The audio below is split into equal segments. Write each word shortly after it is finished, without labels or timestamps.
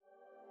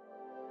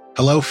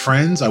Hello,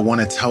 friends. I want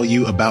to tell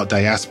you about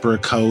Diaspora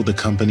Co., the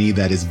company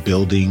that is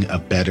building a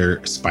better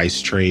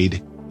spice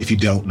trade. If you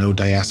don't know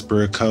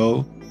Diaspora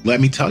Co., let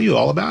me tell you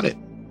all about it.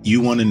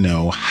 You want to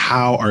know,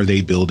 how are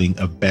they building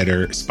a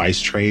better spice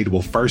trade?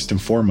 Well, first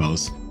and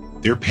foremost,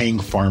 they're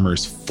paying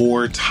farmers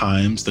 4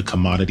 times the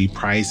commodity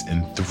price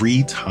and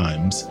 3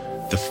 times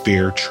the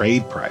fair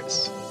trade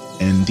price.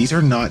 And these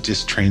are not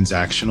just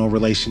transactional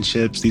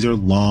relationships. These are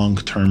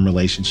long-term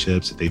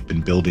relationships that they've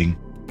been building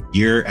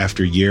year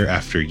after year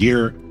after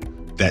year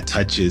that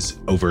touches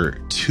over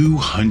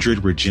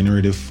 200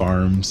 regenerative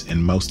farms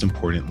and, most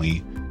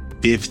importantly,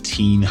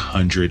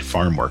 1,500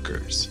 farm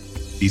workers.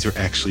 These are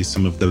actually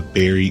some of the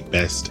very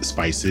best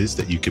spices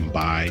that you can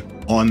buy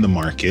on the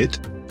market.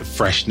 The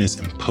freshness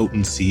and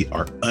potency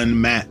are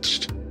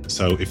unmatched.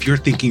 So if you're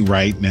thinking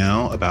right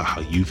now about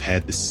how you've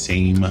had the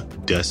same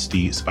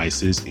dusty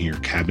spices in your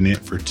cabinet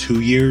for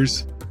 2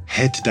 years,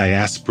 head to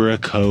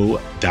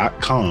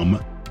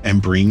diasporaco.com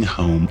and bring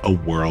home a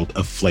world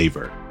of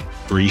flavor.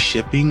 Free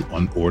shipping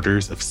on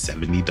orders of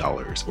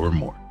 $70 or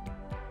more.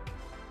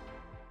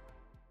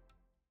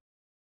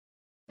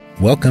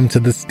 Welcome to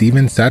the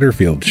Steven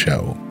Satterfield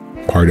Show,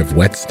 part of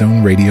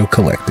Whetstone Radio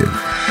Collective.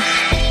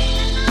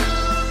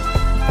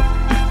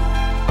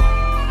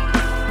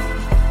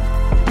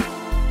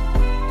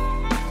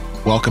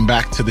 Welcome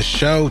back to the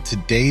show.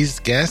 Today's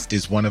guest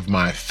is one of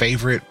my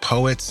favorite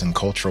poets and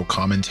cultural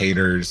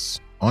commentators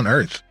on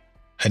earth,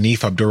 Hanif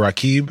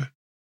Abdurraqib.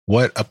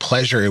 What a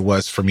pleasure it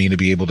was for me to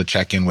be able to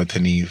check in with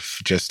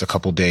Hanif just a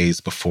couple days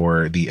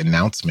before the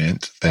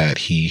announcement that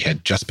he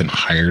had just been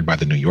hired by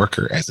The New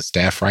Yorker as a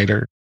staff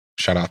writer.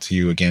 Shout out to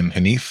you again,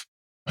 Hanif.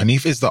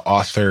 Hanif is the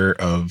author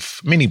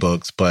of many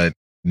books, but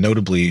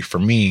notably for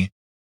me,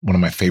 one of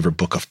my favorite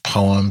book of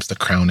poems, The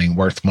Crowning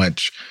Worth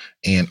Much,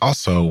 and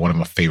also one of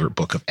my favorite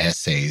book of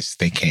essays,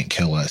 They Can't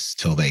Kill Us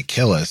Till They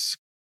Kill Us.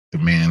 The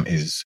man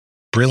is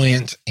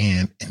brilliant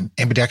and an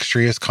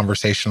ambidextrous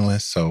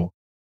conversationalist, so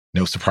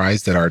no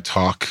surprise that our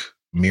talk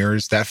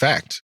mirrors that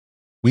fact.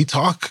 We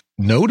talk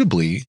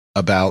notably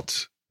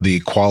about the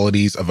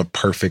qualities of a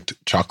perfect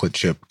chocolate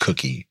chip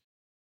cookie.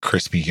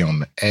 Crispy on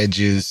the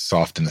edges,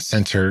 soft in the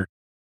center.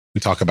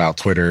 We talk about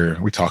Twitter.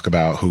 We talk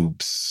about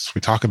hoops.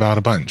 We talk about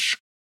a bunch.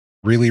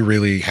 Really,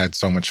 really had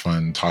so much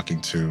fun talking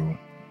to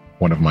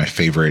one of my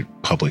favorite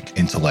public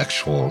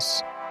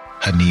intellectuals,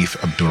 Hanif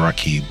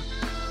Abdurraqib.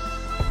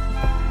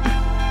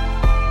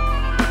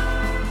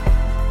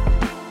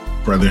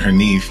 Brother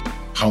Hanif,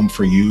 home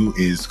for you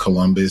is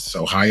Columbus,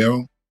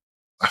 Ohio.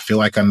 I feel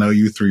like I know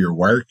you through your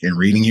work and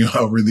reading you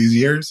over these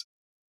years.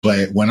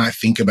 But when I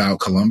think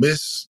about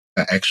Columbus,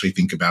 I actually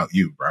think about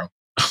you, bro.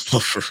 Oh,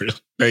 for real?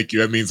 Thank you.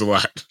 That means a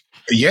lot.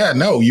 Yeah,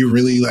 no, you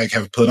really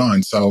have put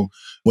on. So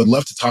would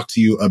love to talk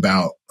to you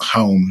about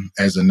home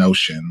as a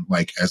notion,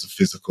 as a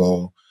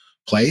physical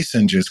place,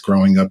 and just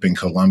growing up in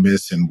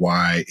Columbus and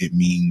why it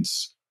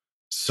means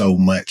so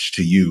much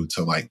to you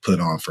to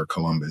put on for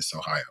Columbus,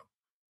 Ohio.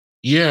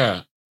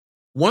 Yeah.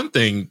 One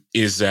thing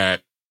is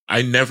that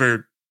I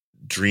never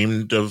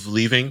dreamed of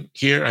leaving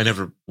here. I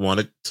never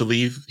wanted to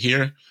leave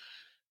here.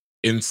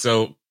 And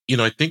so,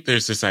 I think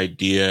there's this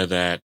idea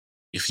that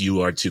if you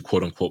are to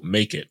quote unquote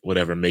make it,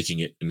 whatever making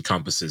it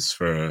encompasses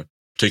for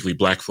particularly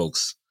Black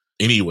folks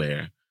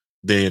anywhere,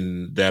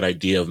 then that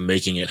idea of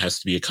making it has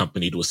to be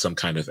accompanied with some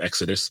kind of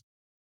exodus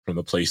from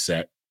a place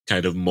that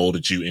kind of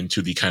molded you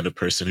into the kind of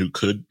person who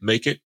could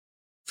make it.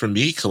 For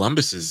me,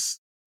 Columbus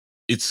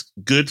it's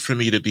good for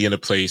me to be in a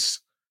place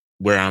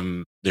where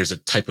there's a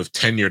type of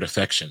tenured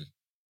affection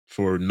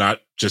for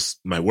not just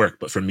my work,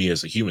 but for me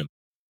as a human.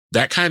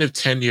 That kind of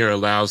tenure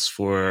allows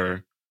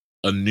for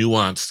a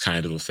nuanced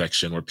kind of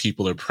affection where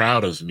people are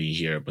proud of me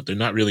here, but they're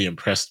not really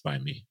impressed by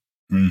me.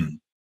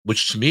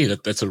 Which to me,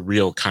 that's a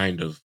real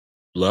kind of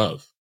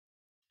love.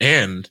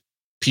 And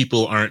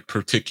people aren't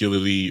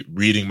particularly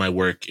reading my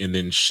work and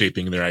then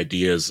shaping their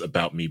ideas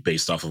about me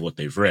based off of what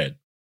they've read.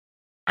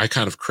 I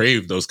kind of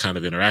crave those kind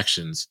of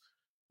interactions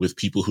with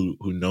people who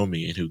know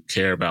me and who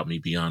care about me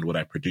beyond what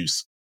I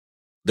produce.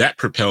 That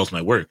propels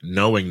my work,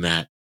 knowing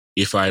that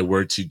if I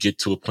were to get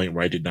to a point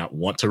where I did not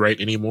want to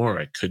write anymore, or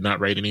I could not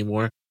write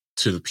anymore,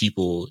 to the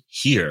people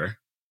here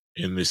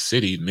in this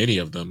city, many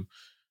of them,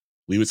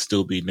 we would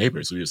still be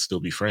neighbors. We would still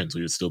be friends.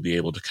 We would still be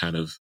able to kind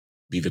of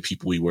be the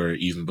people we were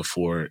even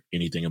before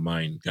anything of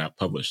mine got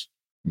published.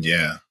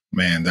 Yeah,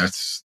 man,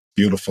 that's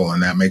beautiful.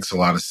 And that makes a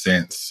lot of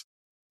sense.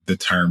 The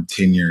term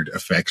tenured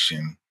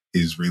affection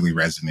is really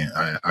resonant.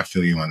 I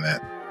feel you on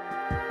that.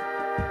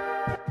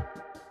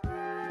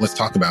 Let's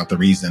talk about the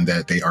reason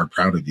that they are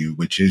proud of you,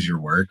 which is your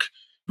work.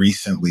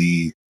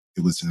 Recently,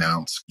 it was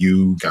announced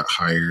you got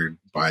hired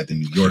by The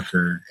New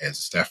Yorker as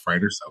a staff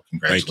writer. So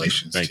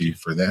congratulations to you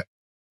for that.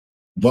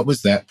 What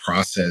was that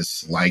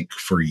process like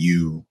for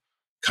you,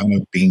 kind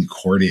of being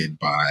courted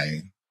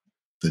by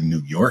The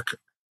New Yorker?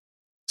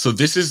 So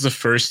this is the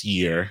first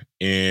year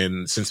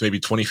since maybe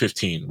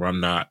 2015 where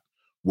I'm not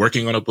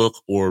working on a book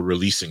or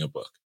releasing a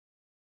book.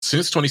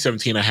 Since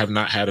 2017, I have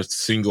not had a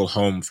single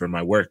home for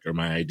my work or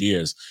my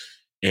ideas.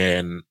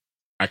 And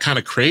I kind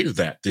of craved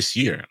that this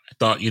year. I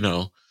thought,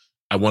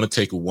 I want to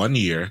take 1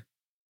 year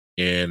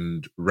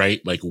and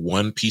write like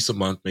one piece a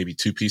month, maybe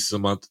two pieces a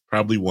month,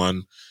 probably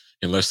one,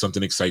 unless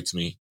something excites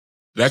me.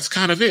 That's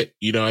kind of it.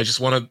 I just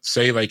want to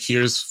say like,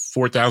 here's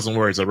 4,000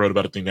 words I wrote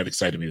about a thing that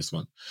excited me this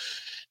month.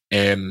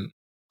 And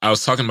I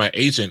was talking to my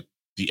agent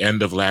the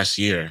end of last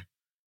year.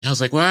 And I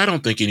was like, well, I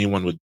don't think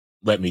anyone would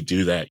let me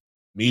do that.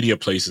 Media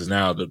places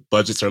now, the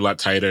budgets are a lot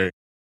tighter.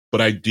 But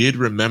I did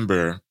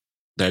remember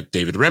that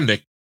David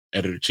Remnick,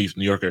 editor-in-chief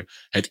New Yorker,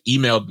 had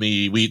emailed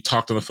me. We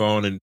talked on the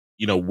phone and,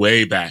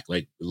 way back,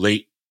 like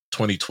late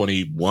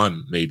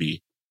 2021,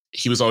 maybe.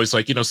 He was always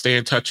like, stay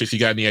in touch if you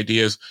got any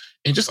ideas.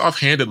 And just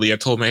offhandedly, I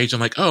told my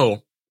agent, like, oh,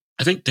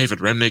 I think David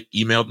Remnick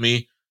emailed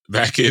me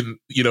back in,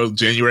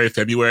 January,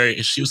 February.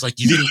 And she was like,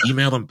 you didn't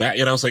email him back?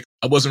 And I was like,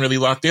 I wasn't really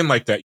locked in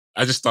like that.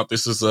 I just thought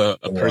this was a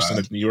person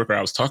at the New Yorker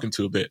I was talking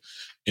to a bit.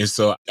 And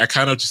so I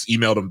kind of just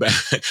emailed him back.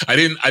 I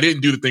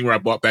didn't do the thing where I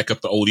brought back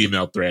up the old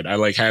email thread. I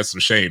like had some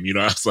shame,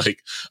 I was like,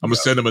 I'm gonna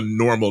send him a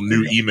normal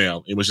new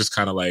email. It was just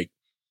kind of like,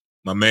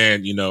 my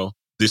man,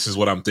 this is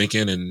what I'm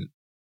thinking. And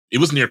it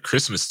was near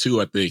Christmas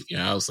too, I think.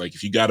 I was like,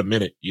 if you got a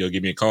minute,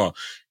 give me a call.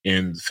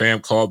 And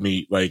fam called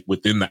me like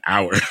within the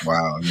hour.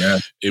 Wow. Yeah.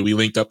 And we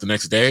linked up the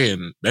next day,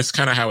 and that's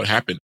kind of how it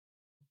happened.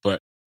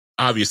 But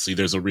obviously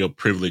there's a real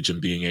privilege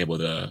in being able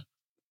to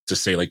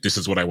say like, this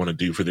is what I want to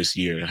do for this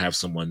year, and have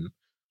someone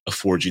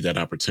afford you that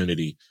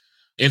opportunity.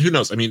 And who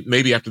knows? I mean,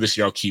 maybe after this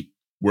year, I'll keep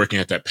working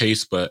at that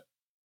pace, but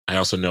I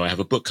also know I have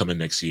a book coming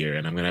next year,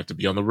 and I'm going to have to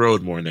be on the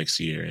road more next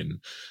year. And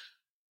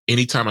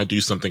anytime I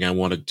do something, I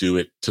want to do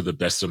it to the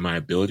best of my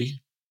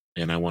ability.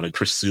 And I want to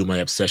pursue my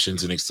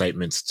obsessions and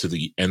excitements to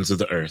the ends of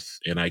the earth.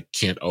 And I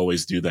can't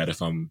always do that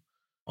if I'm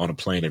on a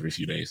plane every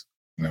few days.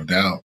 No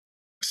doubt.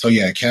 So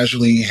yeah,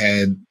 casually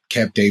had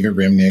kept David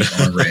Remnick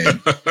on red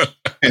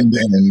and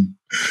then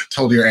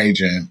told your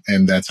agent,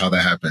 and that's how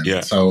that happened. Yeah.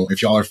 So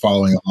if y'all are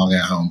following along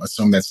at home,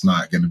 assume that's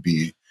not going to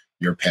be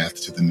your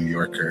path to the New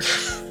Yorker.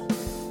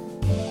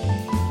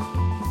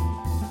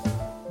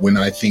 When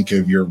I think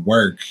of your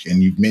work,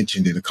 and you've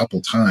mentioned it a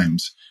couple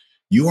times,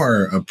 you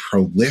are a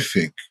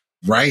prolific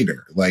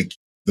writer. Like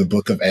the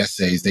book of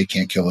essays, They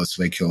Can't Kill Us,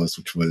 They Kill Us,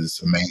 which was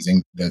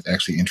amazing. That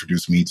actually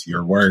introduced me to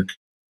your work.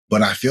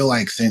 But I feel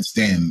like since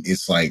then,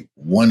 it's like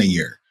one a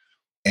year.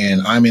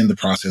 And I'm in the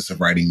process of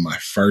writing my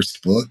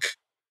first book.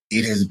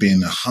 It has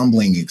been a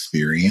humbling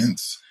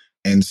experience.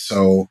 And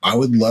so I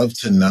would love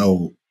to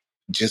know,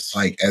 just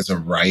like as a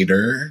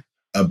writer,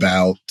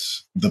 about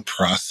the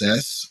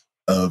process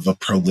of a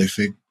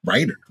prolific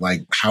writer.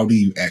 Like, how do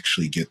you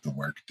actually get the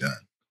work done?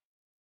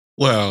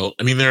 Well,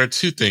 I mean, there are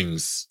two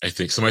things, I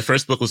think. So my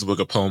first book was a book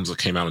of poems that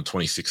came out in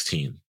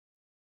 2016.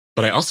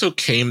 But I also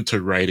came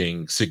to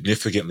writing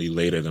significantly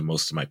later than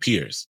most of my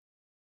peers.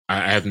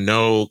 I have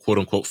no quote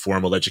unquote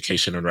formal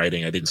education in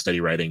writing. I didn't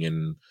study writing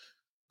in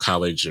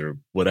college or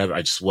whatever.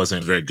 I just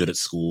wasn't very good at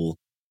school.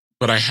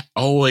 But I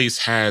always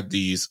had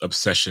these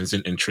obsessions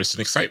and interests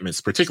and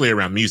excitements, particularly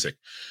around music.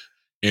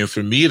 And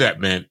for me, that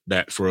meant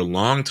that for a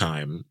long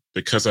time,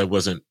 because I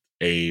wasn't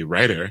a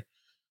writer,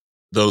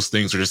 those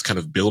things were just kind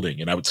of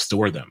building, and I would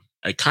store them.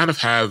 I kind of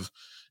have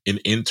an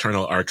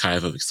internal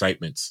archive of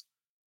excitements.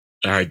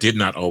 I did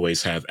not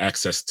always have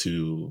access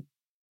to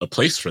a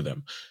place for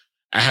them.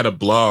 I had a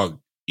blog,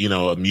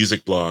 a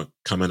music blog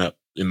coming up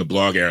in the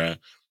blog era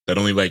that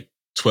only like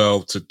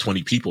 12 to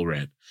 20 people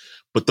read.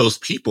 But those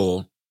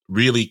people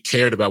really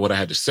cared about what I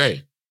had to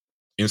say.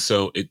 And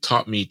so it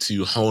taught me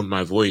to hone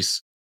my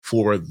voice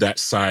for that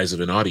size of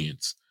an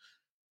audience,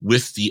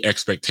 with the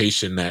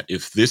expectation that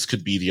if this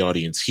could be the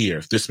audience here,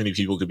 if this many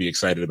people could be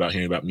excited about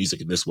hearing about music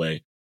in this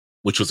way,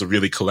 which was a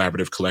really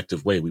collaborative,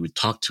 collective way, we would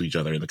talk to each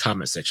other in the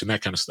comment section,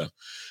 that kind of stuff.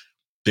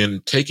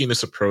 Then taking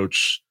this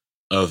approach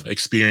of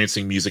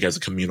experiencing music as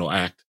a communal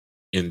act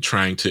and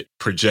trying to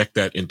project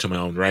that into my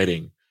own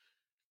writing,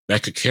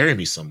 that could carry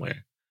me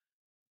somewhere.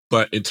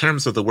 But in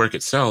terms of the work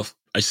itself,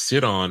 I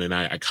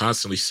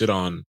constantly sit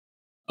on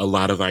a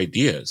lot of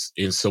ideas.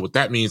 And so what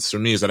that means for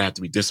me is that I have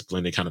to be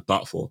disciplined and kind of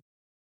thoughtful.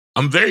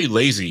 I'm very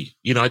lazy.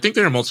 I think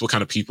there are multiple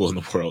kind of people in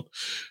the world.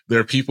 There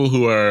are people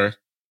who are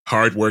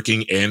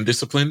hardworking and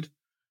disciplined.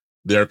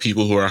 There are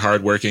people who are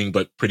hardworking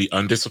but pretty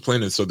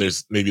undisciplined. And so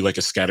there's maybe like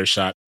a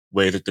scattershot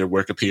way that their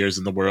work appears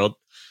in the world.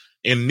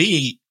 And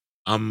me,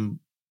 I'm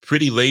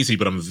pretty lazy,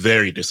 but I'm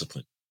very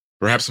disciplined.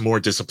 Perhaps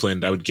more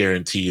disciplined, I would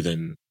guarantee,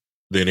 than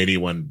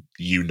anyone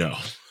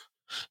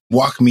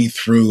Walk me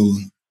through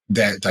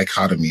that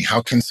dichotomy.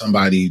 How can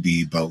somebody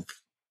be both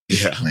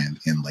disciplined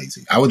and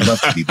lazy? I would love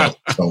to be both.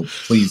 So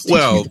please teach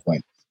me the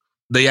point.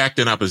 They act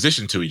in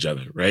opposition to each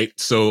other, right?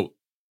 So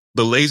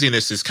the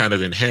laziness is kind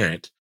of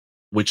inherent,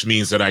 which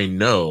means that I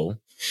know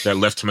that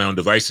left to my own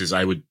devices,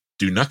 I would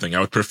do nothing. I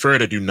would prefer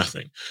to do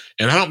nothing.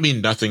 And I don't mean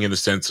nothing in the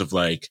sense of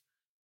like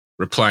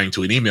replying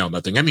to an email,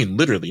 nothing. I mean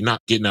literally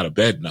not getting out of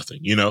bed,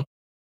 nothing.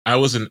 I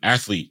was an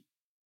athlete.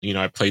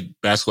 I played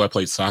basketball, I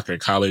played soccer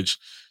at college.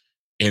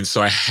 And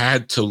so I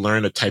had to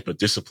learn a type of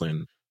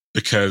discipline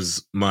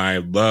because my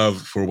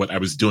love for what I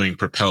was doing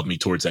propelled me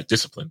towards that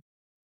discipline.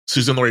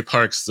 Susan Laurie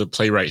Parks, the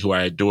playwright who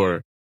I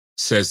adore,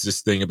 says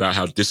this thing about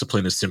how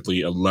discipline is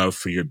simply a love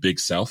for your big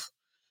self.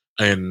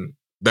 And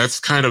that's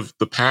kind of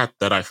the path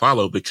that I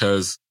follow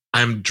because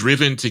I'm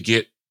driven to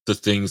get the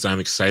things I'm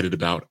excited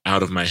about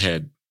out of my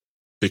head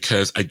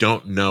because I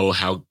don't know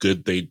how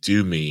good they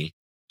do me,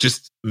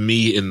 just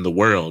me in the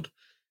world,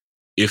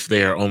 if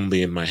they are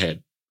only in my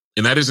head.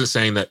 And that isn't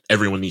saying that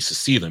everyone needs to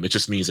see them. It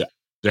just means that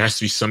there has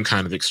to be some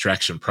kind of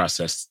extraction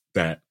process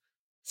that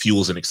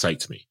fuels and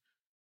excites me.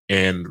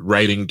 And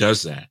writing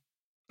does that.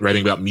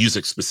 Writing about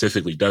music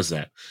specifically does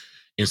that.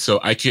 And so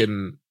I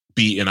can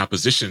be in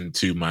opposition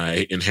to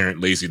my inherent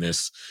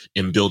laziness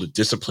and build a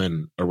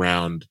discipline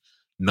around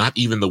not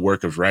even the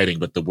work of writing,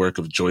 but the work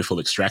of joyful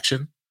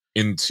extraction.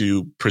 And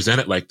to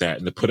present it like that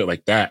and to put it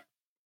like that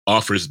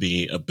offers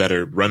me a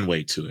better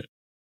runway to it.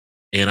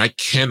 And I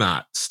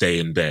cannot stay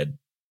in bed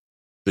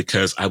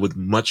because I would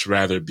much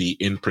rather be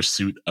in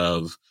pursuit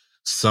of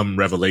some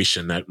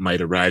revelation that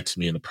might arrive to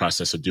me in the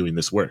process of doing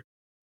this work.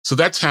 So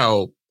that's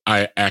how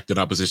I act in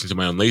opposition to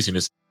my own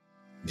laziness.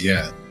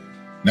 Yeah.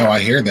 No, I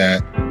hear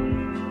that.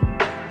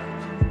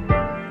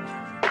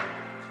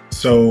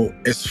 So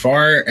as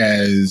far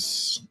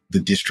as the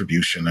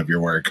distribution of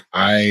your work,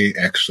 I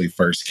actually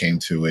first came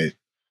to it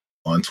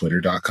on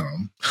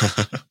twitter.com.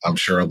 I'm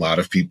sure a lot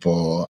of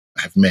people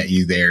have met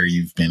you there.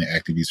 You've been an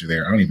active user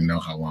there. I don't even know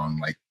how long,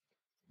 like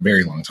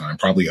very long time,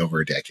 probably over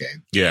a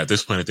decade. Yeah, at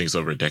this point, I think it's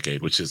over a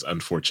decade, which is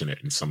unfortunate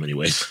in so many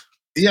ways.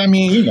 Yeah, I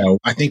mean, you know,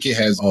 I think it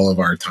has all of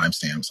our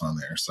timestamps on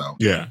there. So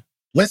yeah,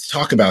 let's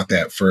talk about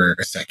that for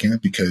a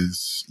second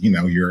because, you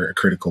know, you're a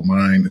critical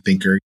mind, a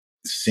thinker.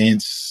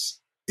 Since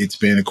it's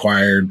been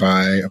acquired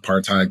by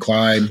Apartheid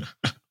Clyde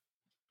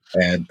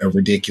at a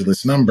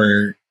ridiculous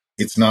number,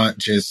 it's not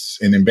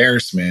just an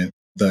embarrassment.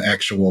 The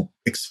actual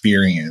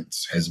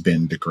experience has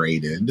been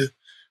degraded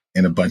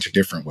in a bunch of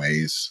different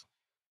ways.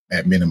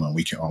 At minimum,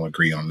 we can all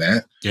agree on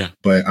that. Yeah.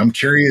 But I'm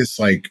curious,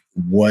 like,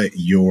 what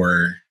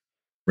your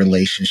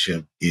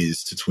relationship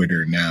is to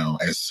Twitter now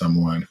as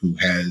someone who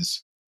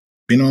has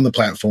been on the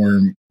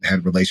platform,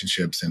 had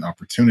relationships and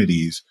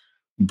opportunities,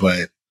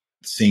 but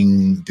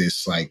seeing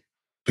this like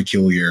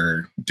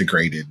peculiar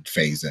degraded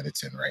phase that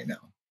it's in right now.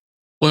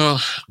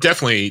 Well,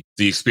 definitely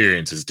the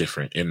experience is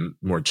different and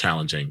more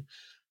challenging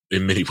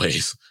in many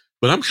ways.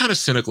 But I'm kind of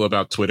cynical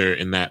about Twitter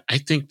in that I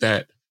think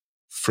that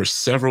for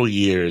several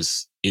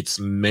years, its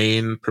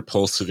main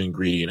propulsive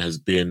ingredient has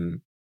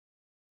been,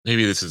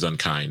 maybe this is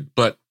unkind,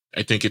 but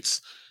I think it's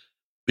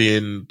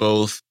been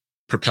both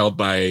propelled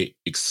by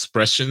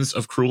expressions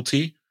of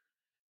cruelty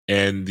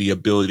and the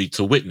ability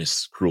to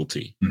witness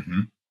cruelty.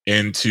 Mm-hmm.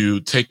 And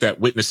to take that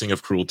witnessing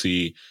of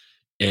cruelty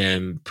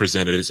and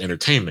present it as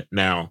entertainment.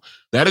 Now,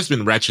 that has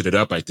been ratcheted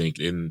up, I think,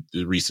 in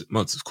the recent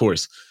months, of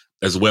course,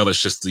 as well as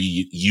just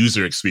the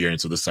user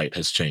experience of the site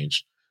has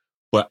changed.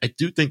 But I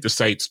do think the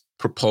site's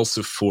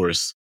propulsive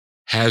force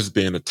has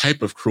been a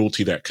type of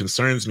cruelty that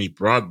concerns me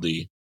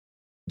broadly.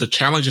 The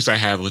challenges I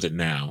have with it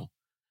now,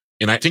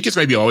 and I think it's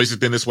maybe always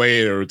been this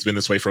way, or it's been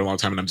this way for a long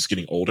time, and I'm just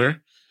getting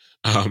older,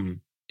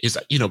 is,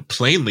 you know,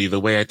 plainly the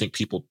way I think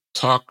people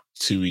talk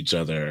to each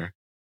other.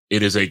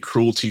 It is a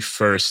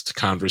cruelty-first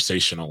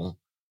conversational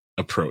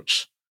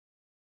approach.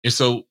 And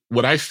so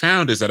what I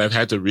found is that I've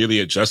had to really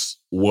adjust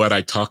what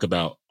I talk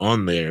about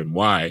on there and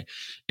why.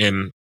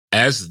 And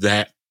as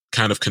that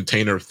kind of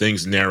container of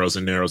things narrows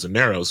and narrows and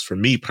narrows, for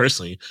me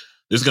personally,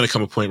 there's going to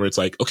come a point where it's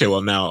like, okay,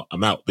 well, now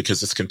I'm out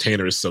because this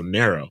container is so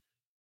narrow.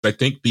 I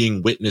think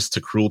being witness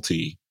to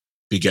cruelty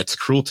begets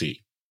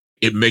cruelty.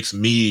 It makes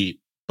me,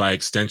 by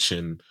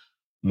extension,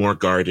 more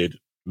guarded,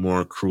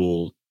 more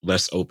cruel,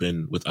 less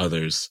open with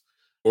others.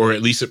 Or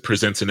at least it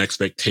presents an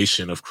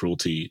expectation of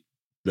cruelty,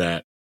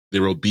 that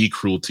there will be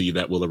cruelty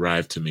that will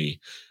arrive to me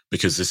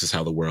because this is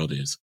how the world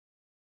is.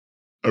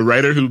 A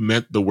writer who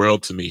meant the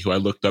world to me, who I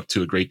looked up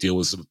to a great deal,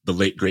 was the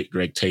late, great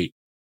Greg Tate.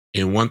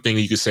 And one thing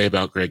you could say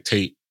about Greg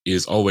Tate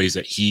is always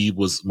that he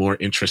was more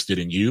interested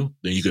in you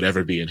than you could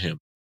ever be in him.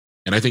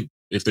 And I think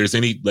if there's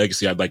any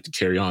legacy I'd like to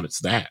carry on,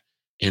 it's that.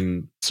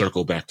 And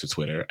circle back to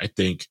Twitter. I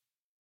think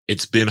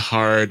it's been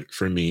hard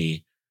for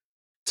me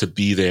to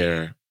be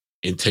there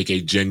and take a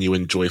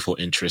genuine, joyful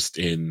interest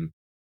in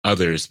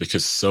others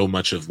because so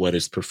much of what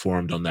is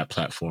performed on that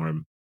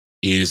platform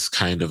is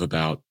kind of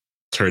about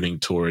turning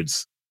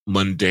towards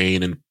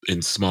mundane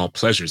and small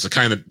pleasures. It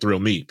kind of thrill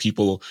me.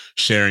 People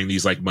sharing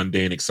these like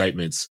mundane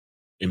excitements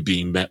and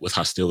being met with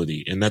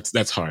hostility. And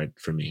that's hard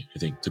for me, I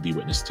think, to be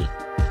witness to.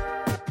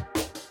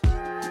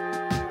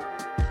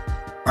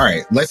 All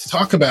right, let's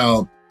talk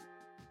about,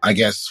 I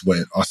guess,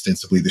 what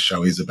ostensibly the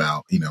show is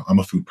about. You know, I'm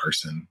a food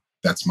person.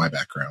 That's my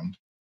background.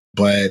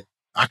 But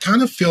I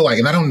kind of feel like,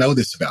 and I don't know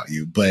this about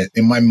you, but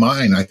in my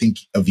mind, I think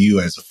of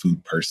you as a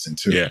food person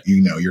too. Yeah.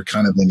 You know, you're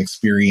kind of an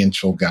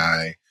experiential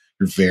guy.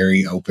 You're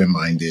very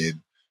open-minded.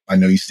 I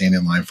know you stand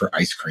in line for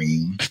ice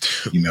cream.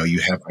 You know,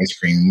 you have ice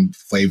cream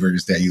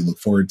flavors that you look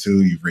forward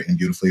to. You've written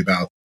beautifully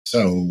about.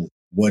 So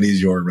what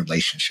is your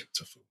relationship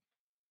to food?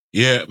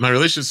 Yeah, my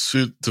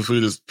relationship to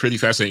food is pretty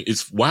fascinating.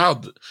 It's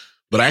wild,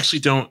 but I actually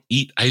don't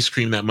eat ice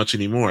cream that much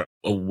anymore.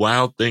 A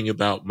wild thing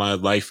about my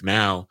life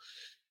now,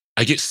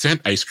 I get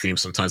sent ice cream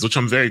sometimes, which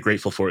I'm very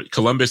grateful for.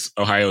 Columbus,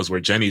 Ohio is where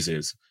Jenny's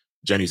is,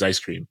 Jenny's ice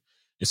cream.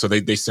 And so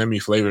they send me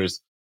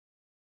flavors.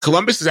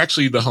 Columbus is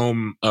actually the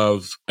home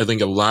of, I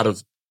think, a lot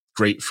of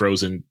great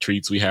frozen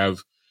treats. We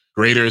have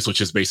Grater's, which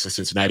is based in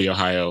Cincinnati,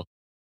 Ohio.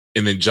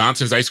 And then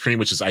Johnson's Ice Cream,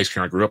 which is ice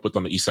cream I grew up with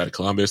on the east side of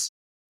Columbus.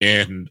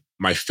 And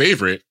my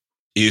favorite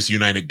is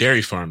United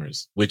Dairy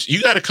Farmers, which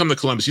you got to come to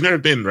Columbus. You've never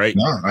been, right?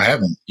 No, I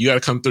haven't. You got to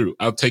come through.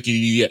 I'll take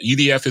you.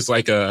 UDF is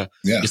like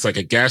it's like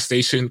a gas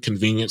station,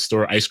 convenience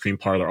store, ice cream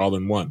parlor, all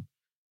in one.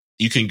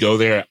 You can go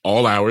there at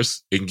all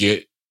hours and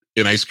get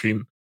an ice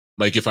cream.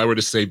 Like if I were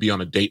to say be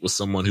on a date with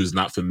someone who's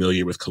not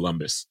familiar with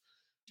Columbus,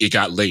 it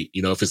got late,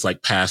 if it's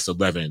like past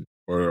 11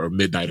 or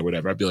midnight or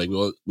whatever, I'd be like,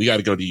 well, we got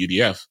to go to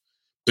UDF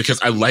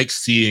because I like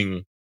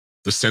seeing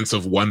the sense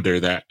of wonder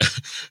that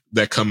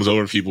comes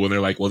over people when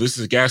they're like, well, this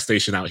is a gas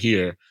station out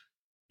here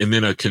and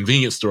then a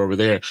convenience store over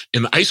there.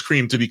 And the ice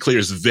cream, to be clear,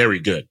 is very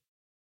good.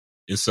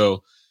 And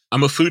so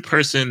I'm a food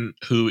person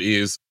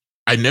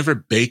I never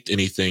baked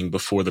anything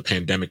before the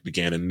pandemic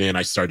began. And then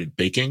I started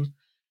baking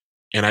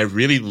and I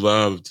really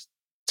loved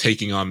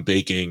taking on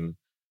baking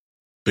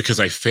because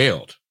I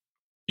failed.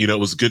 It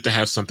was good to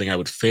have something I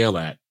would fail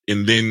at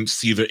and then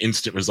see the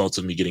instant results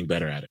of me getting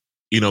better at it.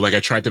 Like I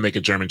tried to make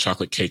a German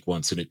chocolate cake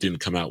once and it didn't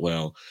come out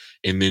well.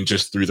 And then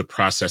just through the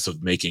process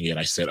of making it,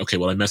 I said, okay,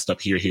 well, I messed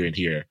up here, here, and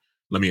here.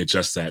 Let me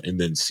adjust that and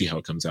then see how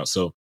it comes out.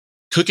 So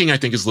cooking, I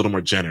think, is a little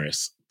more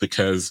generous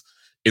because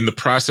in the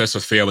process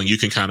of failing, you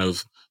can kind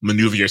of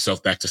maneuver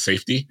yourself back to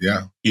safety.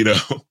 Yeah.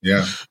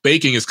 Yeah.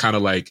 Baking is kind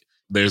of like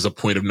there's a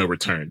point of no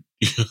return.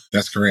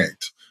 That's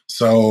correct.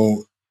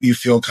 So you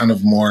feel kind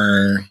of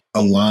more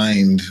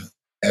aligned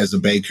as a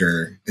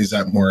baker. Is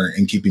that more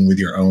in keeping with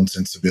your own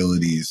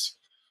sensibilities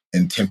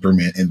and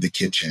temperament in the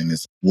kitchen?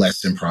 Is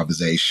less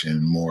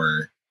improvisation,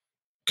 more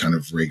kind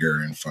of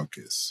rigor and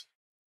focus?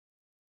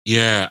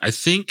 Yeah, I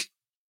think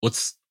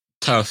what's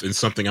tough and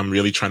something I'm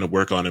really trying to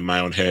work on in my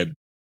own head,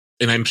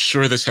 and I'm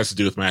sure this has to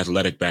do with my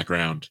athletic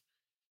background,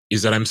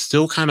 is that I'm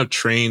still kind of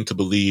trained to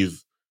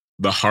believe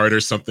the harder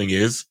something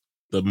is,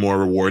 the more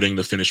rewarding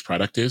the finished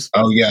product is.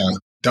 Oh, yeah.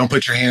 Don't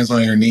put your hands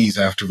on your knees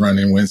after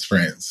running wind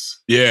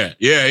sprints. Yeah,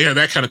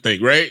 that kind of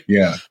thing, right?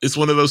 Yeah. It's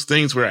one of those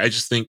things where I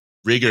just think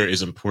rigor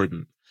is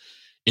important.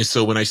 And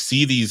so when I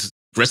see these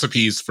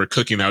recipes for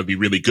cooking that would be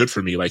really good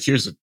for me, like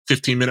here's a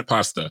 15-minute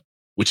pasta,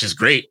 which is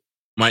great.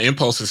 My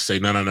impulse is to say,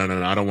 no,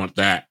 I don't want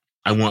that.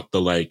 I want the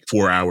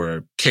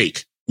 4-hour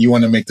cake. You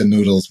want to make the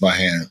noodles by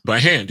hand. By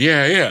hand,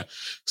 yeah.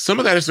 Some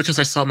of that is because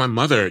I saw my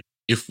mother,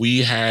 if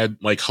we had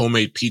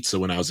homemade pizza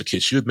when I was a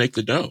kid, she would make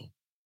the dough.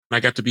 And I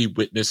got to be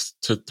witness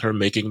to her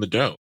making the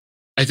dough.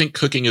 I think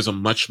cooking is a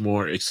much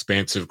more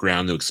expansive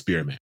ground to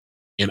experiment.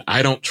 And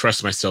I don't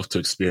trust myself to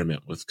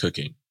experiment with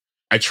cooking.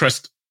 I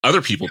trust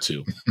other people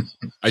to.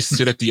 I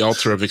sit at the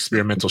altar of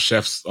experimental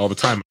chefs all the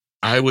time.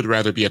 I would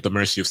rather be at the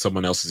mercy of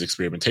someone else's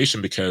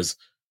experimentation because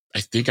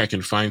I think I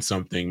can find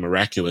something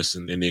miraculous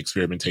in the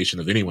experimentation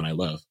of anyone I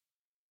love.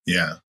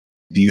 Yeah.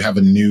 Do you have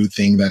a new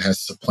thing that has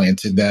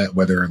supplanted that,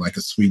 whether like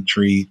a sweet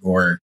treat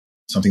or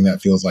something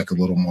that feels like a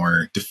little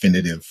more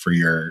definitive for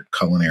your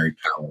culinary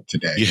palate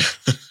today?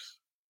 Yeah.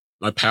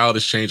 My palate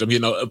has changed. I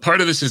mean,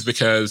 part of this is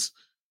because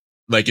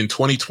in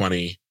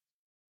 2020,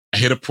 I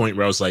hit a point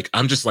where I was like,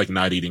 I'm just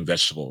not eating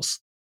vegetables.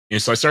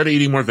 And so I started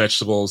eating more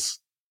vegetables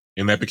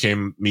and that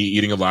became me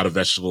eating a lot of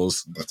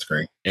vegetables. That's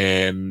great.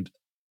 And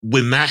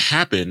when that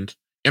happened,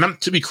 and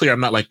to be clear, I'm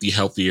not the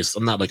healthiest.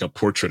 I'm not a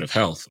portrait of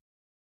health,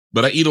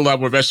 but I eat a lot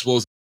more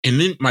vegetables. And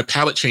then my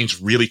palate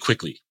changed really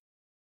quickly.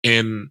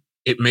 And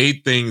it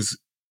made things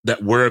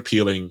that were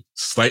appealing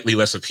slightly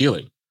less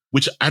appealing,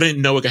 which I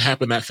didn't know it could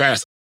happen that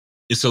fast.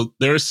 And so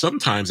there are some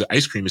times that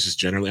ice cream is just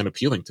generally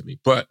unappealing to me,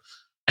 but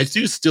I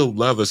do still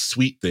love a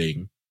sweet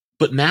thing.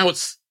 But now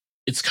it's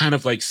kind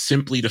of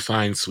simply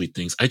defined sweet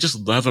things. I just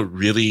love a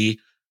really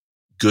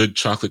good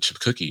chocolate chip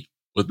cookie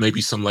with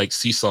maybe some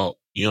sea salt.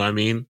 You know what I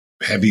mean?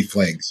 Heavy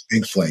flakes,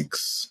 big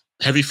flakes.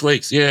 Heavy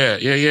flakes.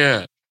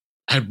 Yeah.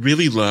 I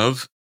really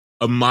love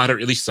a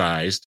moderately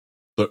sized,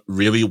 but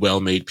really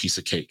well-made piece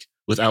of cake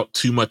without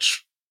too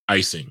much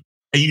icing.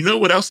 And you know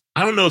what else?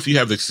 I don't know if you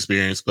have this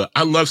experience, but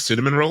I love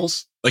cinnamon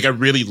rolls. I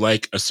really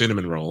like a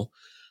cinnamon roll.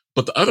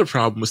 But the other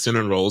problem with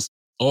cinnamon rolls,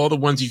 all the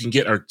ones you can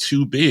get are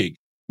too big.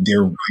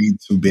 They're way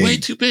too big. Way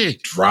too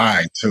big.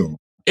 Dry, too.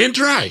 And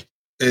dry.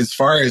 As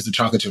far as the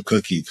chocolate chip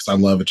cookie, because I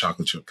love a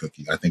chocolate chip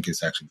cookie, I think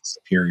it's actually the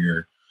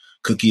superior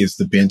cookie. Is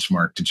the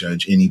benchmark to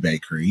judge any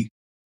bakery.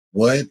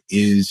 What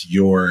is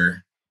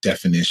your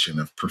definition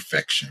of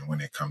perfection when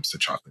it comes to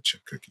chocolate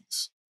chip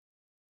cookies?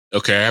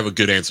 Okay, I have a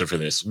good answer for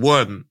this.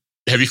 One,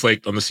 heavy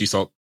flaked on the sea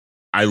salt.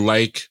 I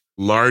like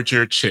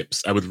larger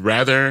chips. I would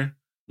rather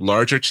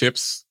larger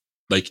chips,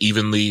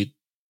 evenly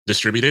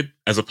distributed,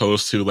 as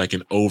opposed to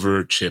an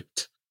over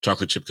chipped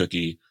chocolate chip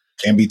cookie.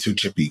 Can't be too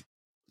chippy.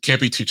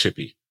 Can't be too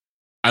chippy.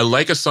 I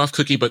like a soft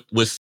cookie, but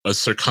with a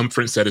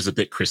circumference that is a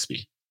bit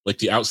crispy,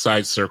 the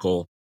outside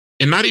circle,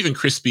 and not even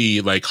crispy,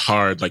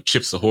 hard,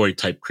 Chips Ahoy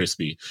type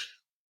crispy,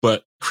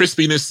 but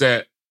crispiness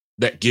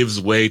that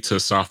gives way to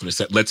softness,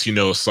 that lets you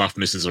know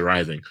softness is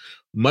arriving.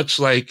 Much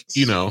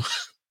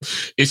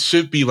it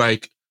should be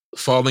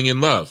falling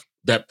in love.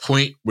 that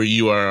point where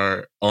you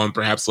are on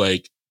perhaps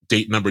like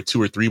date number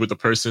 2 or 3 with the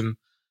person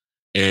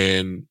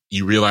and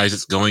you realize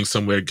it's going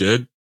somewhere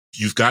good.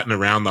 You've gotten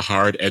around the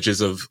hard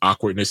edges of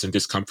awkwardness and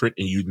discomfort,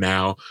 and you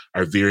now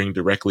are veering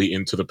directly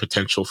into the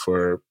potential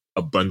for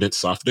abundant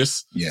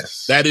softness.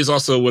 Yes. That is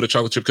also what a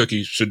chocolate chip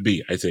cookie should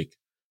be, I think.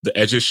 The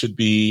edges should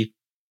be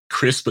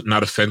crisp but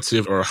not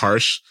offensive or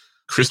harsh,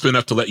 crisp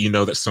enough to let you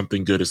know that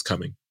something good is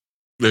coming.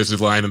 There's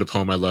a line in the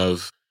poem I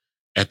love,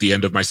 at the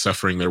end of my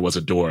suffering, there was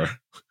a door.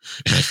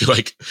 And I feel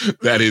like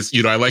that is,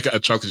 I like a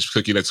chocolate chip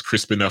cookie that's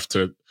crisp enough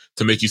to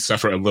make you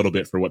suffer a little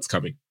bit for what's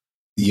coming.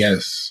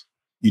 Yes.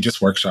 You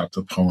just workshopped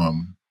a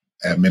poem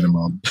at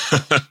minimum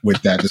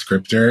with that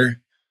descriptor.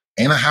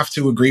 And I have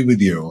to agree with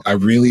you. I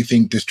really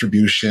think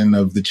distribution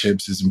of the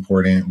chips is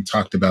important. We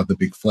talked about the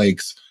big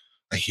flakes.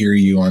 I hear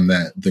you on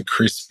that. The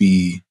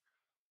crispy,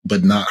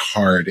 but not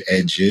hard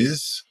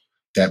edges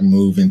that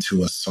move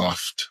into a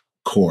soft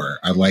core.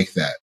 I like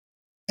that.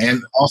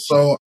 And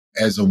also,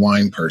 as a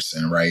wine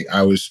person, right,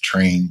 I was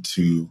trained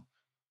to,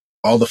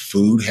 all the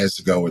food has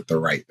to go with the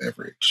right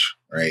beverage,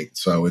 right?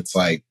 So it's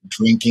like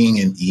drinking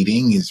and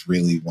eating is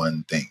really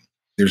one thing.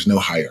 There's no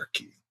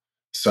hierarchy.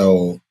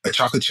 So a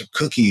chocolate chip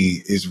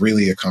cookie is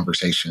really a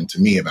conversation to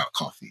me about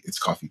coffee. It's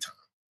coffee time.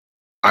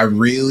 I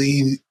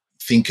really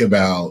think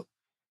about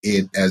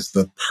it as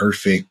the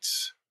perfect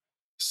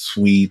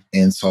sweet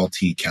and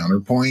salty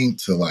counterpoint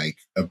to like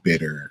a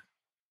bitter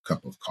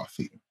cup of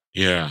coffee.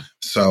 Yeah.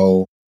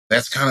 So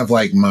that's kind of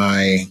like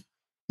my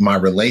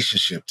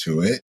relationship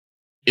to it.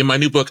 In my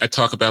new book, I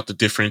talk about the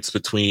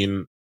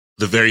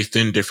very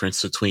thin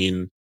difference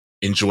between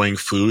enjoying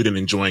food and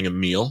enjoying a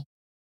meal,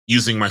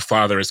 using my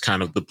father as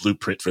kind of the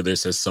blueprint for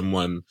this.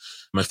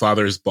 My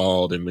father is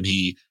bald, and when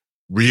he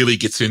really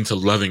gets into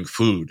loving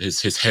food,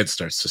 his head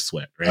starts to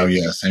sweat, right? Oh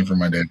yeah, same for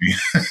my daddy.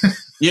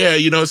 Yeah,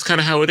 it's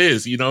kind of how it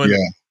is, and yeah.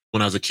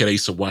 When I was a kid, I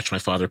used to watch my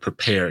father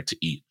prepare to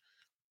eat.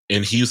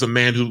 And he was a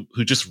man who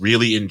just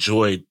really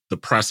enjoyed the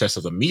process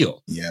of a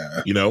meal.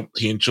 Yeah.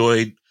 He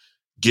enjoyed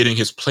getting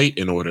his plate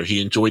in order.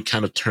 He enjoyed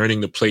kind of turning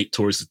the plate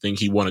towards the thing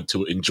he wanted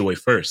to enjoy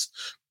first,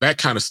 that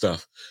kind of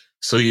stuff.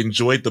 So he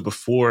enjoyed the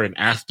before and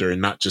after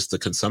and not just the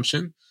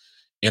consumption.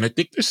 And I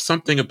think there's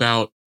something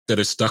about that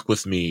has stuck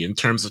with me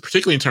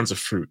particularly in terms of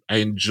fruit. I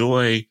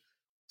enjoy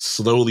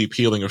slowly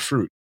peeling a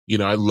fruit.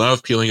 I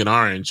love peeling an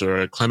orange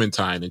or a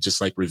clementine and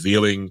just like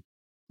revealing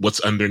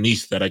what's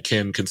underneath that I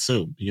can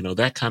consume,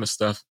 that kind of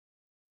stuff.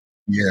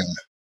 Yeah.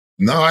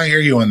 No, I hear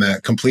you on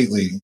that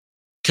completely.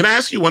 Can I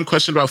ask you one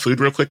question about food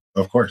real quick?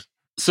 Of course.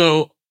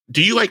 So,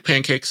 do you like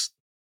pancakes?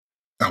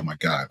 Oh my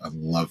God, I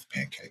love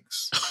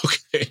pancakes.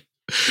 Okay.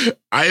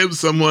 I am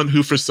someone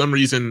who, for some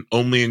reason,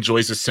 only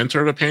enjoys the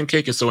center of a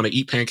pancake. And so when I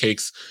eat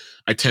pancakes,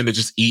 I tend to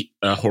just eat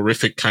a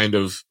horrific kind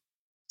of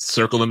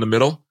circle in the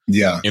middle.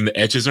 Yeah. And the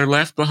edges are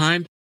left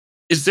behind.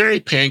 Is there a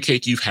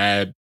pancake you've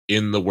had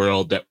in the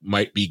world that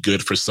might be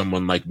good for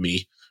someone like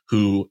me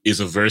who is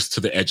averse to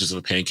the edges of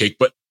a pancake,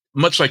 but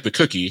much like the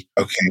cookie,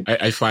 okay,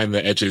 I find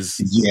the edges.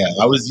 Yeah,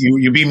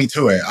 you beat me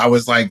to it. I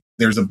was like,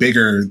 there's a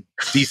bigger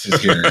thesis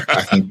here,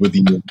 I think, with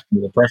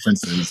your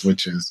preferences,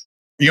 which is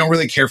you don't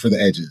really care for the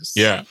edges.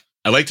 Yeah.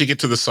 I like to get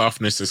to the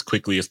softness as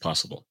quickly as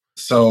possible.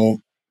 So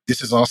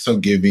this is also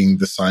giving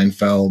the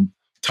Seinfeld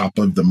top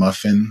of the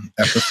muffin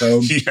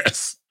episode.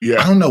 Yes. Yeah.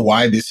 I don't know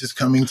why this is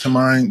coming to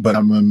mind, but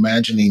I'm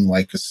imagining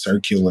like a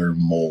circular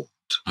mold.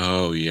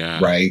 Oh, yeah.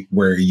 Right?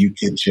 Where you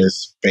could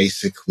just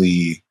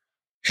basically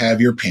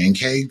have your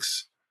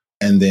pancakes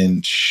and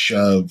then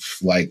shove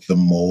like the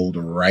mold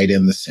right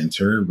in the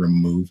center,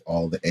 remove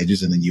all the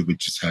edges, and then you would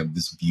just have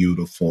this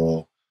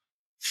beautiful,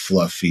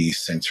 fluffy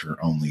center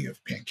only of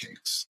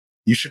pancakes.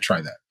 You should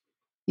try that.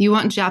 You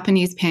want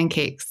Japanese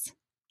pancakes.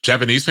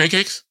 Japanese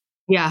pancakes?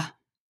 Yeah.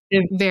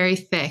 They're very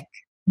thick.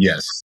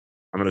 Yes.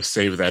 I'm going to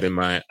save that in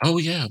my... Oh,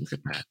 yeah. Look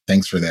at that.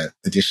 Thanks for that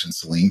addition,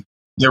 Celine.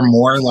 They're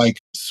more like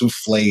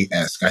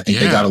souffle-esque. I think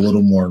they got a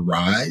little more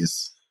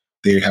rise.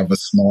 They have a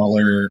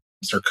smaller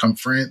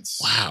circumference.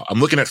 Wow. I'm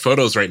looking at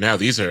photos right now.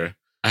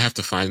 I have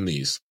to find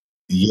these.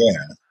 Yeah.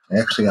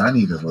 Actually, I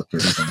need to look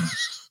at them.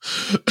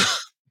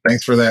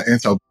 Thanks for that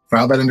intel.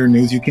 File that under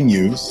news you can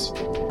use.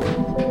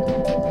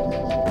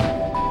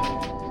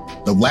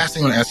 The last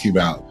thing I want to ask you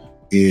about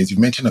is you've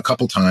mentioned a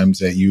couple times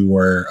that you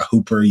were a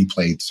hooper, you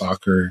played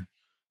soccer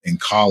in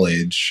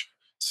college.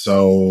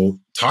 So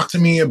talk to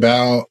me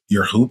about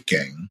your hoop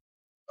game.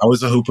 I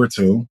was a hooper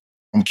too.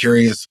 I'm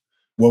curious,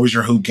 what was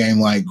your hoop game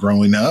like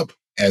growing up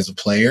as a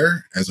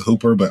player, as a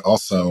hooper, but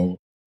also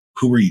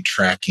who were you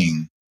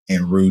tracking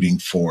and rooting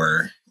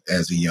for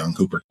as a young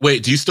hooper?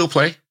 Wait, do you still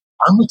play?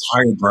 I'm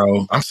retired,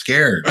 bro. I'm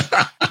scared.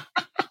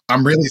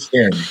 I'm really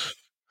scared.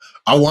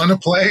 I want to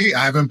play.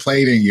 I haven't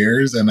played in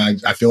years, and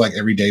I feel like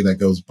every day that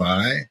goes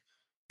by,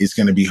 it's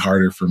going to be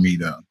harder for me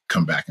to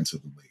come back into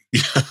the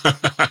league.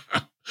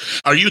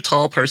 Are you a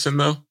tall person,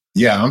 though?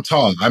 Yeah, I'm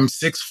tall. I'm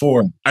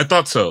 6'4". I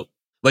thought so.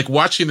 Like,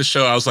 watching the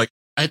show, I was like,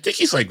 I think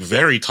he's, like,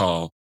 very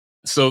tall.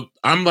 So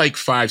I'm, like,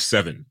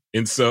 5'7".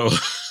 And so...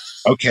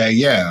 Okay,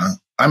 yeah.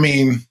 I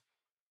mean,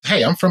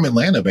 hey, I'm from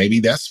Atlanta, baby.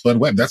 That's Spud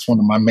Webb. That's one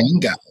of my main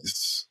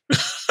guys.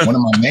 one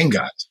of my main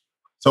guys.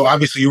 So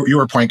obviously you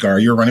were a point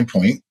guard. You were running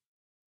point.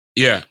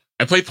 Yeah,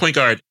 I played point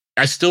guard.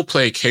 I still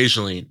play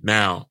occasionally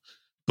now,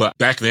 but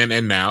back then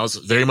and now, it's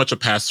very much a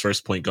pass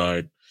first point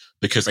guard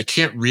because I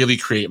can't really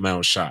create my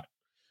own shot.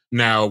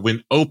 Now,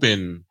 when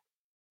open,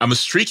 I'm a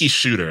streaky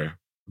shooter,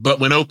 but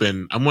when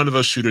open, I'm one of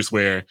those shooters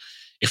where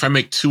if I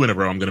make 2 in a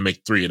row, I'm going to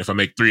make 3. And if I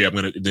make 3, I'm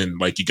going to, then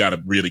like, you got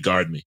to really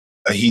guard me.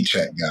 A heat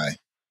check guy.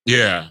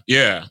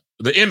 Yeah.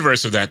 The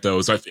inverse of that, though,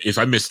 is if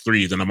I miss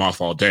 3, then I'm off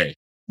all day.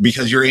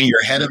 Because you're in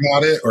your head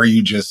about it, or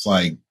you just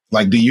like,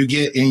 do you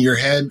get in your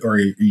head, or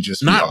you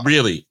just... Not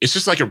really. It's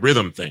just like a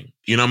rhythm thing.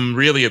 You know, I'm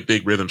really a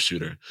big rhythm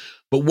shooter.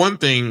 But one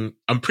thing,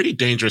 I'm pretty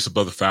dangerous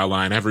above the foul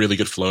line. I have a really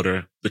good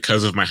floater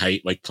because of my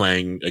height, like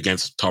playing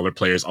against taller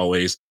players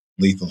always.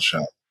 Lethal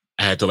shot.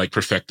 I had to like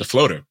perfect the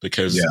floater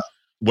because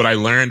what I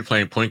learned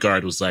playing point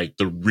guard was like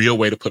the real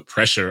way to put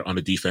pressure on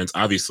the defense,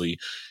 obviously,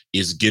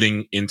 is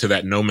getting into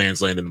that no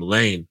man's land in the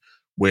lane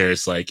where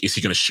it's like, is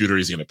he going to shoot or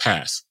is he going to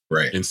pass?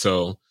 Right. And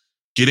so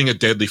getting a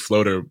deadly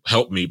floater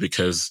helped me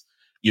because,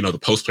 you know, the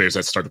post players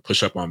that start to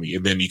push up on me,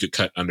 and then you could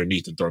cut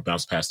underneath and throw a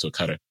bounce pass to a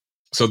cutter.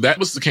 So that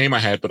was the game I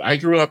had. But I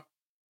grew up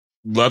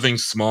loving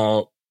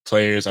small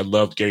players. I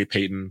loved Gary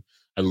Payton.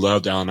 I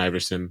loved Allen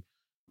Iverson.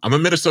 I'm a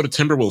Minnesota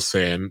Timberwolves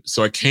fan,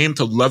 so I came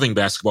to loving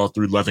basketball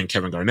through loving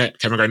Kevin Garnett.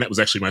 Kevin Garnett was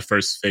actually my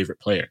first favorite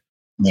player.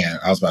 Man,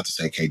 I was about to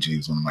say KG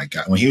was one of my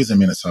guys. When he was in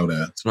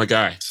Minnesota. It's my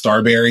guy.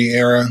 Starberry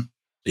era.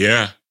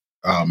 Yeah.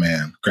 Oh,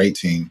 man. Great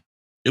team.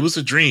 It was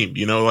a dream,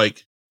 you know,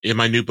 like in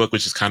my new book,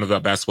 which is kind of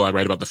about basketball, I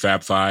write about the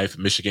Fab Five,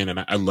 Michigan,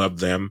 and I loved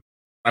them.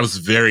 I was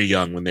very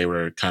young when they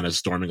were kind of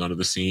storming onto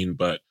the scene,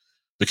 but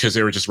because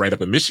they were just right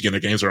up in Michigan,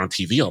 their games were on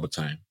TV all the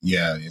time.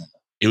 Yeah.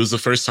 It was the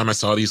first time I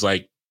saw these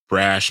like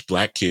brash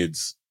black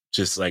kids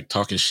just like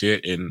talking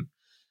shit, and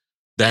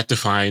that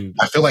defined...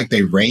 I feel like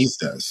they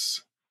raised us.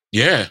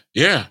 Yeah.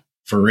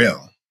 For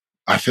real.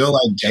 I feel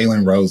like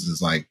Jalen Rose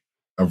is like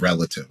a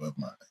relative of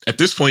mine. At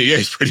this point, yeah,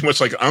 he's pretty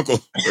much like an uncle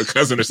or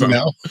cousin or something.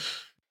 You know?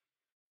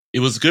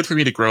 It was good for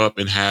me to grow up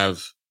and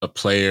have a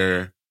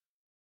player,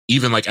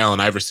 even like Allen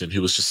Iverson,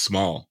 who was just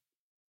small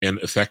and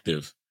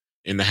effective,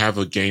 and to have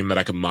a game that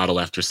I could model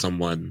after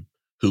someone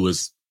who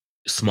was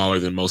smaller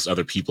than most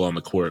other people on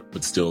the court,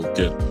 but still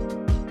good.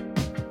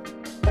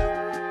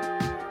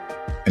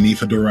 Hanif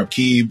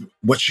Abdurraqib,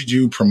 what should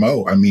you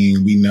promote? I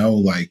mean, we know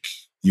like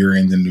you're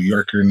in the New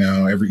Yorker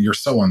now. You're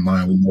so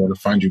online. We know where to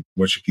find you.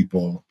 What should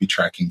people be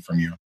tracking from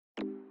you?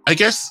 I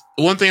guess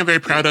one thing I'm very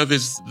proud of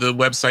is the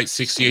website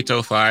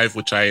 6805,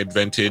 which I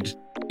invented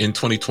in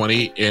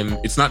 2020. And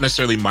it's not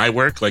necessarily my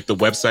work, like the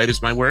website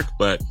is my work,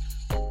 but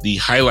the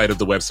highlight of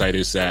the website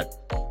is that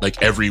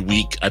like every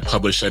week I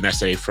publish an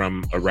essay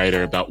from a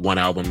writer about one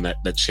album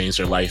that changed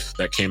their life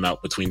that came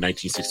out between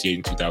 1968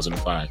 and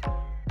 2005.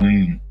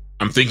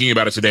 I'm thinking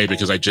about it today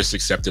because I just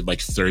accepted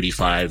like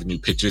 35 new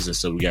pitches. And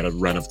so we got a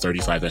run of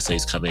 35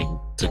 essays coming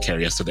to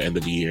carry us to the end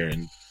of the year.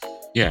 And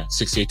yeah,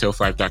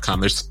 6805.com.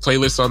 There's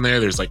playlists on there.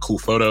 There's like cool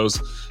photos.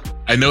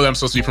 I know that I'm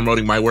supposed to be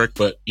promoting my work,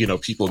 but you know,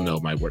 people know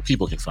my work.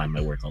 People can find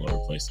my work all over the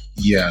place.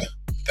 Yeah,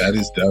 that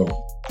is dope.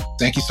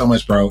 Thank you so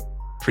much, bro.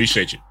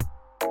 Appreciate you.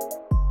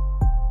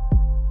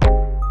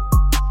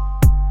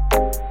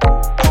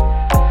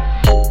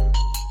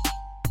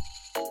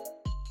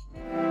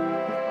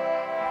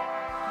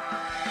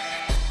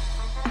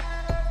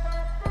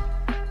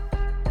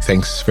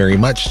 Thanks very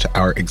much to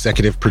our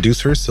executive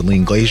producer,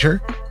 Celine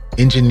Glazier,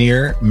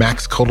 engineer,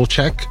 Max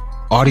Kodolchek,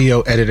 audio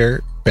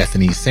editor,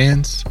 Bethany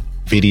Sands,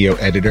 video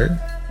editor,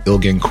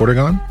 Ilgen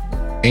Cordogon,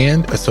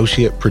 and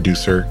associate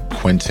producer,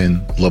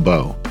 Quentin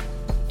LeBeau.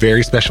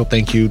 Very special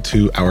thank you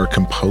to our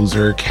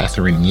composer,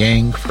 Catherine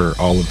Yang, for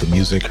all of the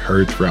music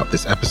heard throughout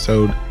this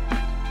episode,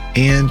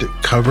 and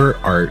cover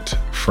art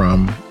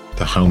from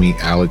the homie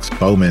Alex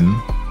Bowman.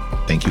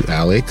 Thank you,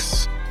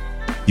 Alex.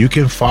 You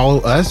can follow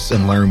us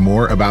and learn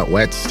more about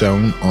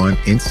Whetstone on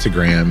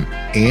Instagram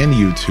and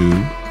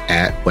YouTube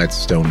at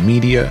Whetstone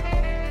Media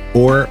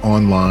or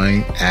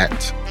online at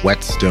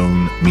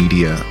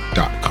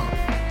whetstonemedia.com.